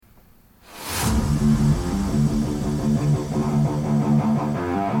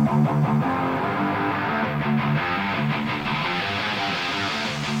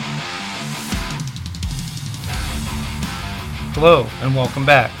Hello, and welcome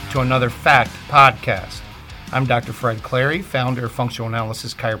back to another Fact Podcast. I'm Dr. Fred Clary, founder of Functional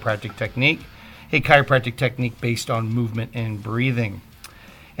Analysis Chiropractic Technique, a chiropractic technique based on movement and breathing.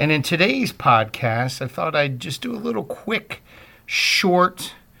 And in today's podcast, I thought I'd just do a little quick,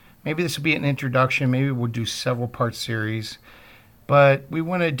 short, maybe this will be an introduction, maybe we'll do several part series, but we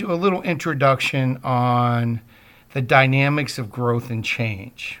want to do a little introduction on the dynamics of growth and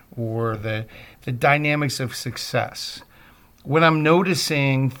change, or the dynamics of success. What I'm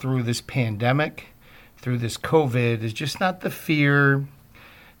noticing through this pandemic, through this COVID, is just not the fear,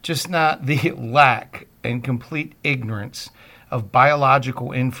 just not the lack and complete ignorance of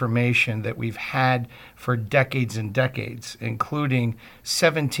biological information that we've had for decades and decades, including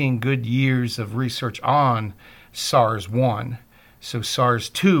 17 good years of research on SARS-1. So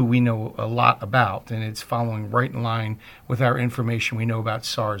SARS-2 we know a lot about, and it's following right in line with our information we know about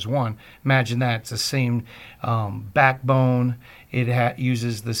SARS-1. Imagine that. It's the same backbone. It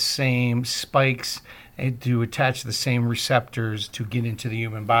uses the same spikes to attach the same receptors to get into the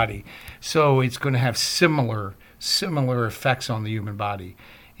human body. So it's going to have similar effects on the human body.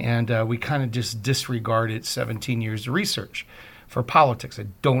 And we kind of just disregarded 17 years of research for politics. I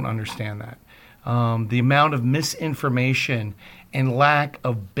don't understand that. The amount of misinformation and lack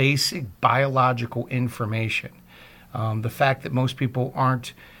of basic biological information. The fact that most people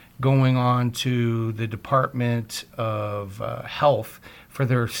aren't going on to the Department of Health for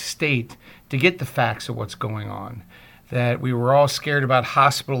their state to get the facts of what's going on. That we were all scared about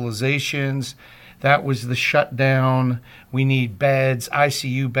hospitalizations. That was the shutdown. We need beds,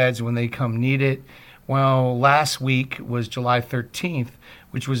 ICU beds when they come need it. Well, last week was July 13th,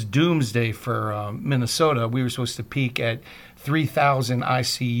 which was doomsday for Minnesota. We were supposed to peak at 3,000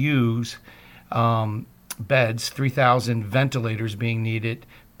 ICUs beds, 3,000 ventilators being needed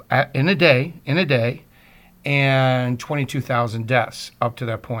in a day, and 22,000 deaths up to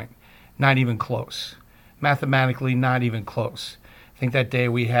that point. Not even close. Mathematically, not even close. I think that day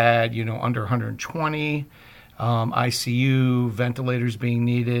we had, under 120 ICU ventilators being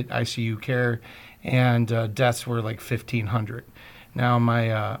needed, ICU care, and deaths were like 1,500. Now,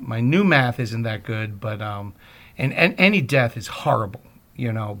 my new math isn't that good, but and any death is horrible,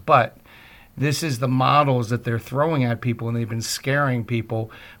 but this is the models that they're throwing at people, and they've been scaring people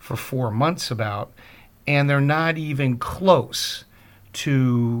for 4 months about, and they're not even close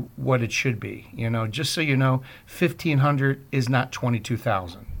to what it should be. Just so you know, 1,500 is not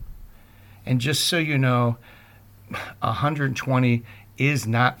 22,000. And just so you know, 120 is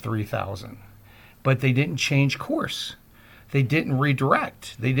not 3,000. But they didn't change course. They didn't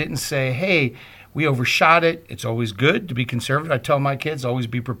redirect. They didn't say, hey, we overshot it. It's always good to be conservative. I tell my kids, always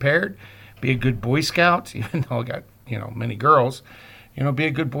be prepared. Be a good Boy Scout, even though I got, many girls. Be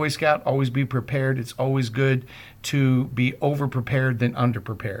a good Boy Scout. Always be prepared. It's always good to be over-prepared than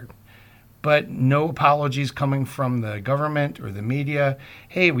under-prepared. But no apologies coming from the government or the media.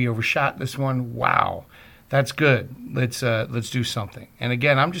 Hey, we overshot this one. Wow, that's good. Let's do something. And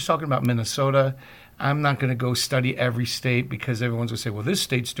again, I'm just talking about Minnesota. I'm not going to go study every state because everyone's going to say, well, this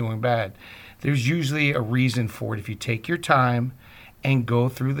state's doing bad. There's usually a reason for it if you take your time and go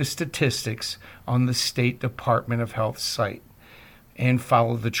through the statistics on the State Department of Health site and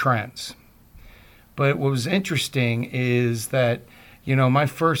follow the trends. But what was interesting is that, my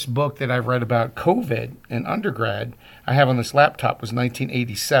first book that I read about COVID in undergrad, I have on this laptop, was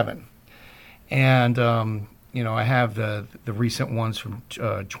 1987. And, I have the recent ones from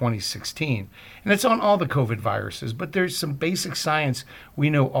 2016. And it's on all the COVID viruses, but there's some basic science we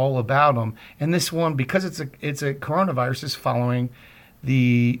know all about them. And this one, because it's a coronavirus, is following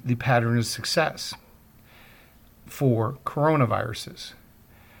the pattern of success for coronaviruses.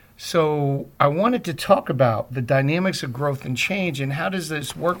 So I wanted to talk about the dynamics of growth and change, and how does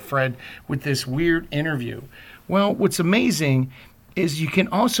this work, Fred, with this weird interview? Well, what's amazing is you can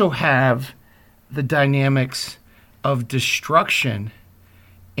also have the dynamics of destruction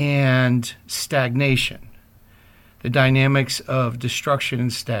and stagnation. The dynamics of destruction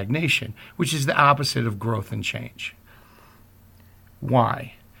and stagnation, which is the opposite of growth and change.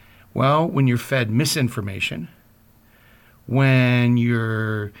 Why? Well, when you're fed misinformation, when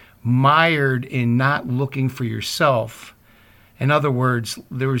you're mired in not looking for yourself. In other words,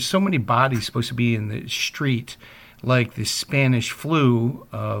 there were so many bodies supposed to be in the street, like the Spanish flu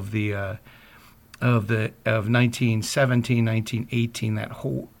of 1917, 1918, that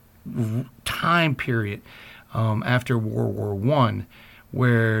whole time period after World War I,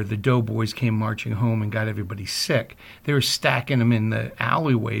 where the doughboys came marching home and got everybody sick. They were stacking them in the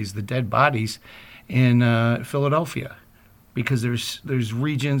alleyways, the dead bodies, in Philadelphia, because there's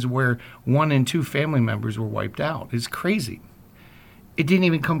regions where 1 and 2 family members were wiped out. It's crazy. It didn't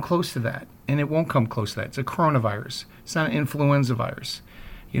even come close to that, and it won't come close to that. It's a coronavirus. It's not an influenza virus.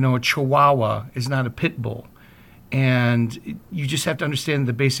 A Chihuahua is not a pit bull. And you just have to understand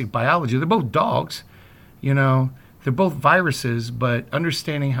the basic biology. They're both dogs, they're both viruses, but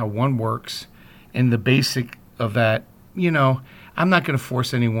understanding how one works and the basic of that, I'm not going to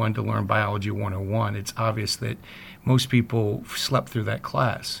force anyone to learn Biology 101. It's obvious that most people slept through that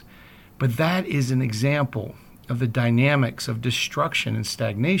class. But that is an example of the dynamics of destruction and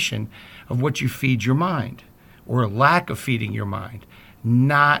stagnation of what you feed your mind, or a lack of feeding your mind,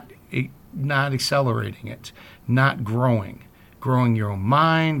 not accelerating it, not growing your own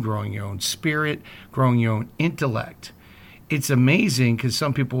mind, growing your own spirit, growing your own intellect. It's amazing because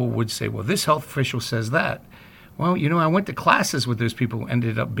some people would say, well, this health official says that. Well, I went to classes with those people who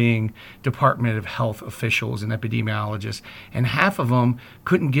ended up being Department of Health officials and epidemiologists, and half of them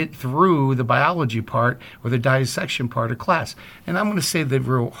couldn't get through the biology part or the dissection part of class. And I'm going to say the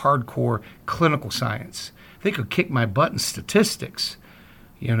real hardcore clinical science. They could kick my butt in statistics,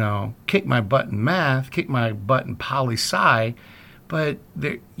 kick my butt in math, kick my butt in poli-sci, but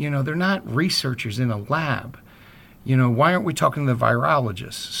they're not researchers in a lab. Why aren't we talking to the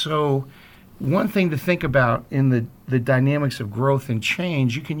virologists? So one thing to think about in the dynamics of growth and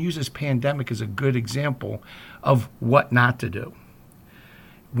change, you can use this pandemic as a good example of what not to do.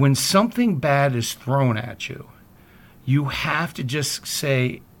 When something bad is thrown at you, you have to just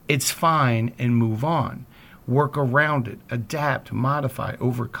say, it's fine, and move on. Work around it, adapt, modify,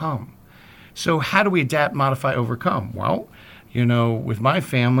 overcome. So how do we adapt, modify, overcome? Well, with my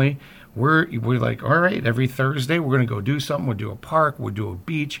family, we're like, all right, every Thursday we're going to go do something. We'll do a park, we'll do a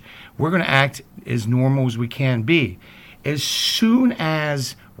beach. We're going to act as normal as we can be. As soon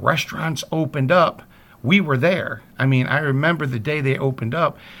as restaurants opened up, we were there. I remember the day they opened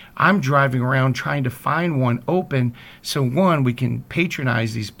up, I'm driving around trying to find one open so, one, we can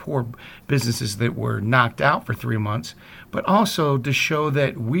patronize these poor businesses that were knocked out for 3 months, but also to show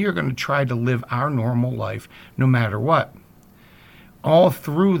that we are going to try to live our normal life no matter what. All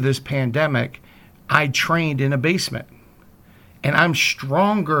through this pandemic, I trained in a basement. And I'm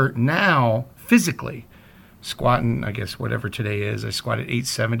stronger now physically. Squatting, I guess, whatever today is. I squatted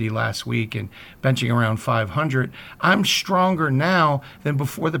 870 last week and benching around 500. I'm stronger now than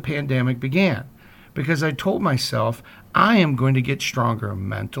before the pandemic began. Because I told myself I am going to get stronger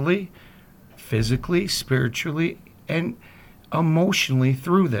mentally, physically, spiritually, and emotionally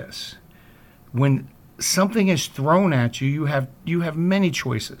through this. When something is thrown at you, you have many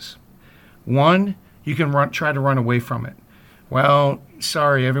choices. One, you can try to run away from it. Well,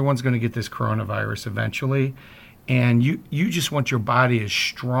 sorry, everyone's going to get this coronavirus eventually, and you just want your body as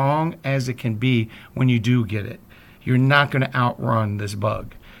strong as it can be when you do get it. You're not going to outrun this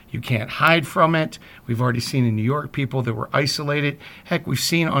bug. You can't hide from it. We've already seen in New York people that were isolated. Heck, we've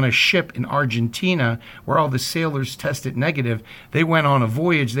seen on a ship in Argentina where all the sailors tested negative. They went on a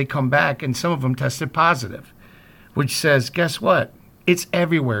voyage, they come back, and some of them tested positive, which says, guess what? It's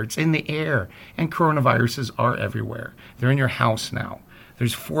everywhere. It's in the air. And coronaviruses are everywhere. They're in your house now.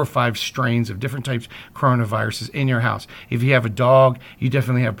 There's 4 or 5 strains of different types of coronaviruses in your house. If you have a dog, you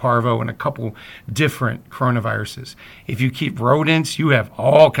definitely have parvo and a couple different coronaviruses. If you keep rodents, you have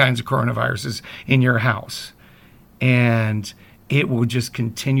all kinds of coronaviruses in your house. And it will just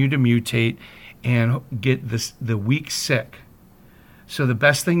continue to mutate and get the weak sick. So the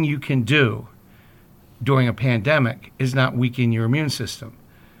best thing you can do during a pandemic is not weaken your immune system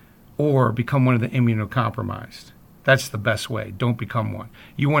or become one of the immunocompromised. That's the best way. Don't become one.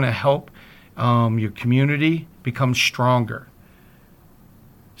 You want to help your community become stronger.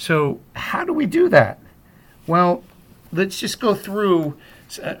 So how do we do that? Well, let's just go through.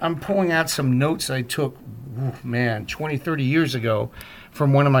 I'm pulling out some notes I took, 20, 30 years ago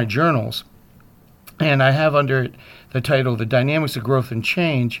from one of my journals. And I have under it the title, The Dynamics of Growth and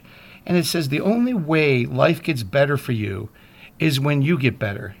Change. And it says, the only way life gets better for you is when you get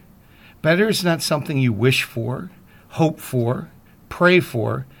better. Better is not something you wish for, hope for, pray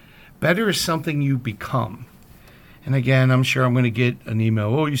for. Better is something you become. And again, I'm sure I'm going to get an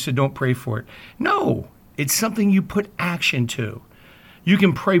email. Oh, you said don't pray for it. No, it's something you put action to. You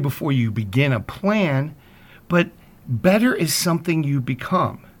can pray before you begin a plan, but better is something you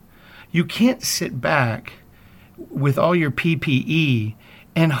become. You can't sit back with all your PPE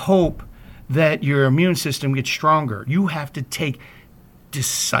and hope that your immune system gets stronger. You have to take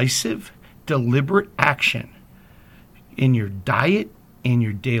decisive, deliberate action in your diet, in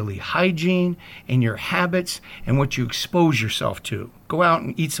your daily hygiene, in your habits, and what you expose yourself to. Go out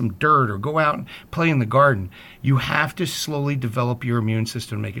and eat some dirt or go out and play in the garden. You have to slowly develop your immune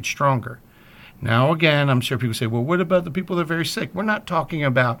system to make it stronger. Now, again, I'm sure people say, well, what about the people that are very sick? We're not talking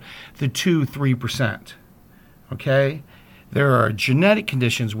about the 2-3%, okay? There are genetic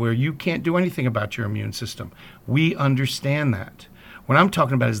conditions where you can't do anything about your immune system. We understand that. What I'm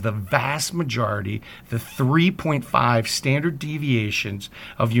talking about is the vast majority, the 3.5 standard deviations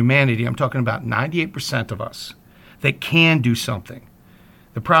of humanity. I'm talking about 98% of us that can do something.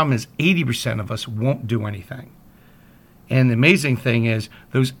 The problem is 80% of us won't do anything. And the amazing thing is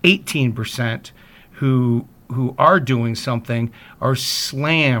those 18% who are doing something are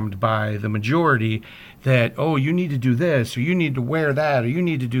slammed by the majority that, oh, you need to do this, or you need to wear that, or you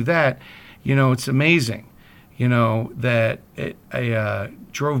need to do that. You know, it's amazing, you know, that I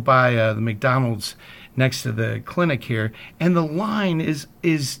drove by the McDonald's next to the clinic here, and the line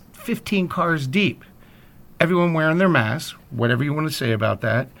is 15 cars deep. Everyone wearing their masks, whatever you want to say about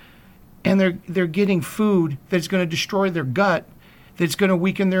that. And they're getting food that's going to destroy their gut, that's going to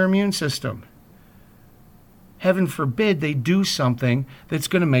weaken their immune system. Heaven forbid they do something that's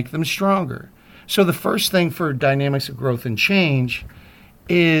going to make them stronger. So the first thing for dynamics of growth and change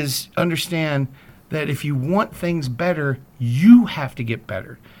is understand that if you want things better, you have to get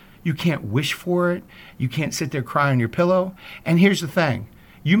better. You can't wish for it. You can't sit there crying on your pillow. And here's the thing.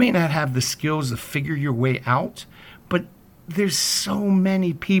 You may not have the skills to figure your way out, but there's so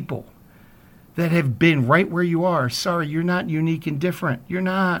many people that have been right where you are. Sorry, you're not unique and different. You're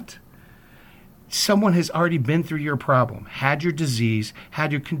not. Someone has already been through your problem, had your disease,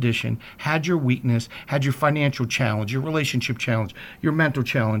 had your condition, had your weakness, had your financial challenge, your relationship challenge, your mental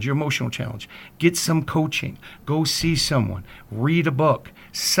challenge, your emotional challenge. Get some coaching. Go see someone. Read a book.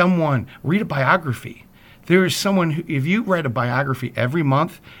 Read a biography. There is someone who, if you read a biography every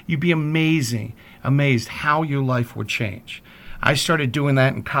month, you'd be amazed how your life would change. I started doing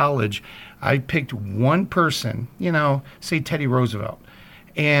that in college. I picked one person, say Teddy Roosevelt,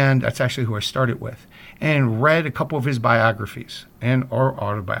 and that's actually who I started with, and read a couple of his biographies or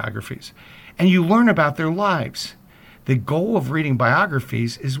autobiographies. And you learn about their lives. The goal of reading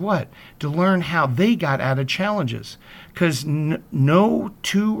biographies is what? To learn how they got out of challenges. Because no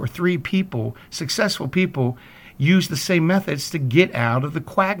 2 or 3 people, successful people, use the same methods to get out of the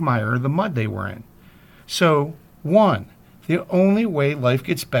quagmire or the mud they were in. So, 1, the only way life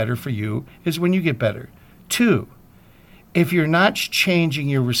gets better for you is when you get better. 2, if you're not changing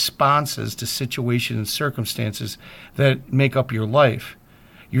your responses to situations and circumstances that make up your life,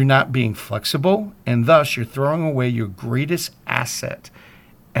 you're not being flexible, and thus you're throwing away your greatest asset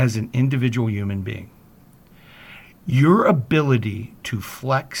as an individual human being. Your ability to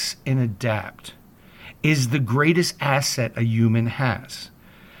flex and adapt is the greatest asset a human has.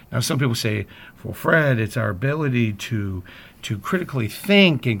 Now, some people say, well, Fred, it's our ability to critically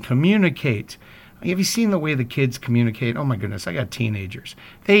think and communicate. Have you seen the way the kids communicate? Oh, my goodness, I got teenagers.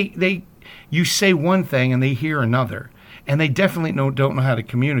 You say one thing and they hear another. And they definitely don't know how to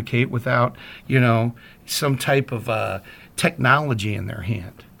communicate without, some type of technology in their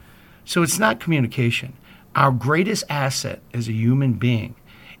hand. So it's not communication. Our greatest asset as a human being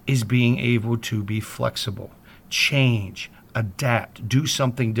is being able to be flexible, change, adapt, do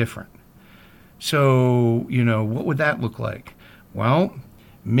something different. So, what would that look like? Well,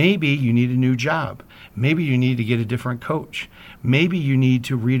 maybe you need a new job. Maybe you need to get a different coach. Maybe you need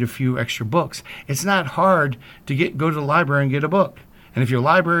to read a few extra books. It's not hard to go to the library and get a book. And if your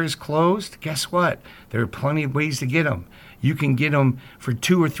library is closed, guess what? There are plenty of ways to get them. You can get them for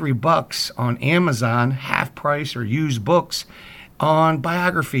 $2 or $3 on Amazon, half price, or used books on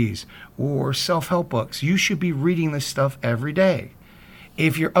biographies or self-help books. You should be reading this stuff every day.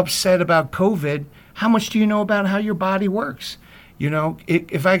 If you're upset about COVID, how much do you know about how your body works?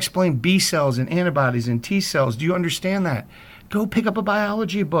 If I explain B cells and antibodies and T cells, do you understand that? Go pick up a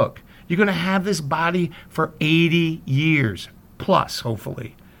biology book. You're going to have this body for 80 years plus,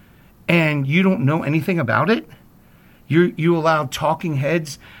 hopefully. And you don't know anything about it? You allow talking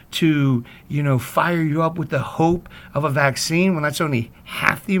heads to, fire you up with the hope of a vaccine when that's only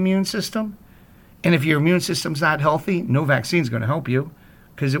half the immune system? And if your immune system's not healthy, no vaccine's going to help you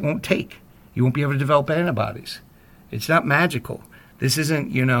because it won't take. You won't be able to develop antibodies. It's not magical. This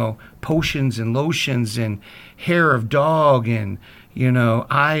isn't, potions and lotions and hair of dog and,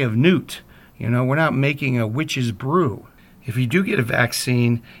 eye of newt. We're not making a witch's brew. If you do get a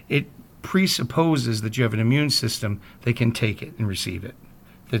vaccine, it presupposes that you have an immune system that can take it and receive it,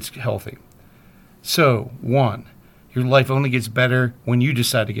 that's healthy. So, 1, your life only gets better when you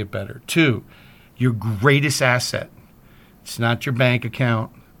decide to get better. 2, your greatest asset, it's not your bank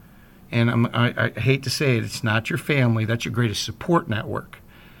account. And I hate to say it, it's not your family. That's your greatest support network.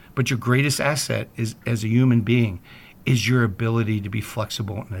 But your greatest asset is, as a human being, is your ability to be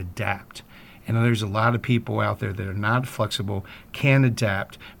flexible and adapt And there's a lot of people out there that are not flexible, can't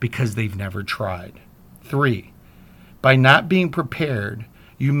adapt because they've never tried. 3, by not being prepared,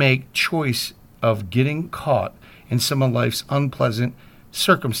 you make choice of getting caught in some of life's unpleasant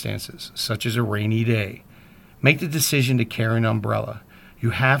circumstances, such as a rainy day. Make the decision to carry an umbrella.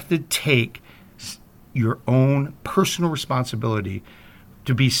 You have to take your own personal responsibility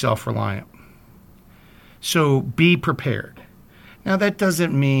to be self-reliant. So be prepared. Now, that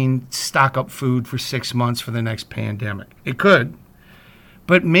doesn't mean stock up food for 6 months for the next pandemic. It could.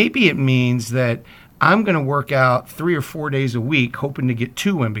 But maybe it means that I'm going to work out 3 or 4 days a week, hoping to get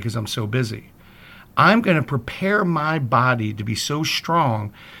 2 in because I'm so busy. I'm going to prepare my body to be so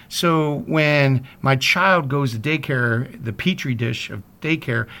strong so when my child goes to daycare, the petri dish of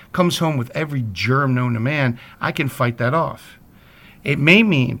daycare comes home with every germ known to man, I can fight that off. It may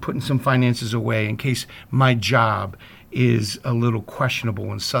mean putting some finances away in case my job is a little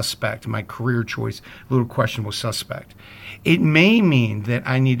questionable and suspect, my career choice, a little questionable suspect. It may mean that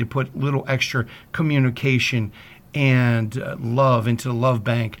I need to put little extra communication and love into the love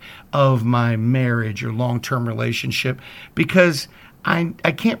bank of my marriage or long-term relationship because I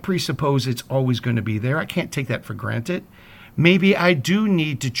can't presuppose it's always going to be there. I can't take that for granted. Maybe I do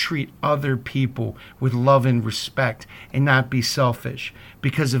need to treat other people with love and respect and not be selfish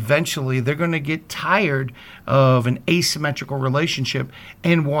because eventually they're going to get tired of an asymmetrical relationship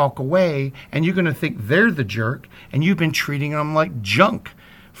and walk away, and you're going to think they're the jerk and you've been treating them like junk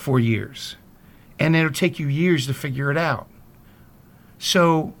for years. And it'll take you years to figure it out.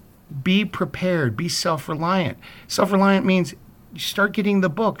 So be prepared, be self-reliant. Self-reliant means you start getting the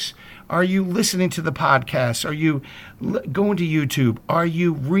books. Are you listening to the podcasts? Are you going to YouTube? Are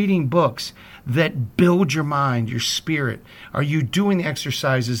you reading books that build your mind, your spirit? Are you doing the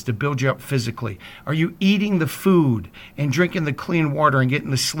exercises to build you up physically? Are you eating the food and drinking the clean water and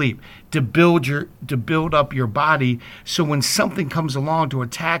getting the sleep to build up your body so when something comes along to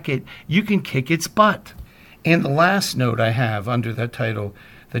attack it, you can kick its butt? And the last note I have under that title,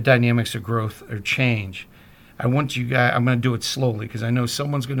 The Dynamics of Growth or Change, I'm going to do it slowly because I know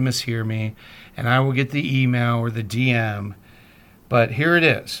someone's going to mishear me and I will get the email or the DM. But here it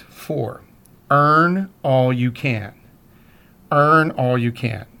is. 4, earn all you can. Earn all you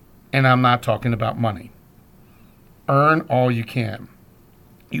can. And I'm not talking about money. Earn all you can.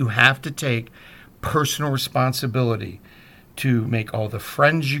 You have to take personal responsibility to make all the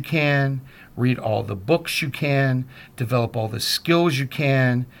friends you can, read all the books you can, develop all the skills you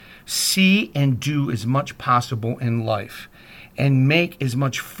can, see and do as much possible in life, and make as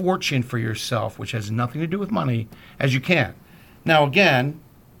much fortune for yourself, which has nothing to do with money, as you can. Now, again,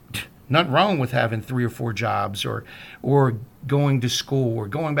 nothing wrong with having 3 or 4 jobs or going to school or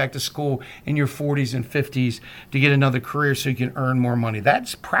going back to school in your 40s and 50s to get another career so you can earn more money.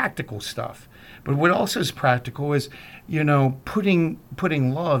 That's practical stuff. But what also is practical is, putting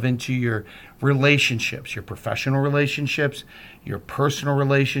love into your relationships, your professional relationships, your personal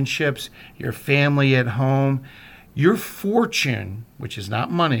relationships, your family at home. Your fortune, which is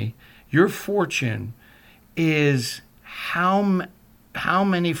not money, your fortune is how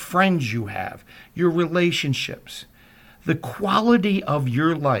many friends you have, your relationships. The quality of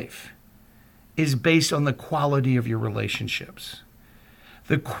your life is based on the quality of your relationships.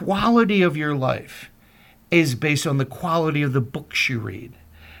 The quality of your life is based on the quality of the books you read.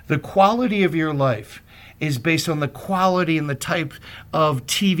 The quality of your life is based on the quality and the type of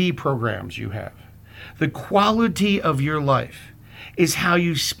TV programs you have. The quality of your life is how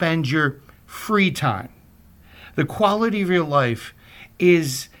you spend your free time. The quality of your life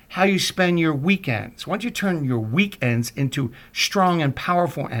is how you spend your weekends. Once you turn your weekends into strong and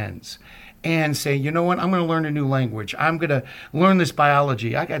powerful ends and say, you know what, I'm going to learn a new language. I'm going to learn this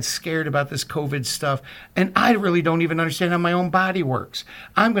biology. I got scared about this COVID stuff, and I really don't even understand how my own body works.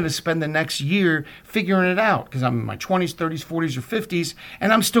 I'm going to spend the next year figuring it out because I'm in my 20s, 30s, 40s, or 50s,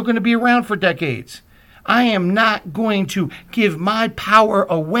 and I'm still going to be around for decades. I am not going to give my power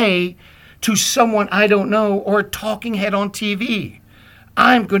away to someone I don't know or a talking head on TV.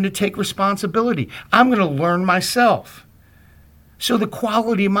 I'm going to take responsibility. I'm going to learn myself. So the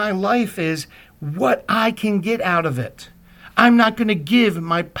quality of my life is what I can get out of it. I'm not going to give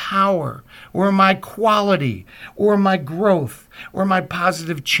my power or my quality or my growth or my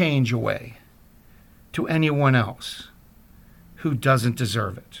positive change away to anyone else who doesn't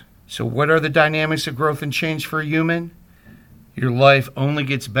deserve it. So what are the dynamics of growth and change for a human? Your life only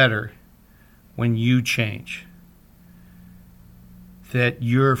gets better when you change. That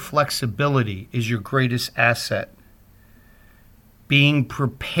your flexibility is your greatest asset. Being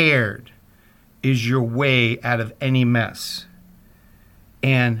prepared is your way out of any mess.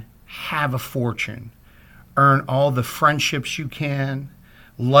 And have a fortune. Earn all the friendships you can,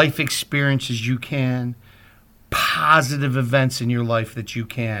 life experiences you can, positive events in your life that you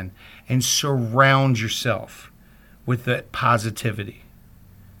can, and surround yourself with that positivity.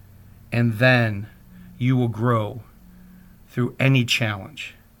 And then you will grow through any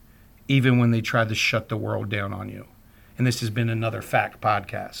challenge, even when they try to shut the world down on you. And this has been another Fact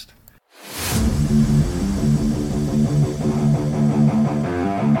Podcast.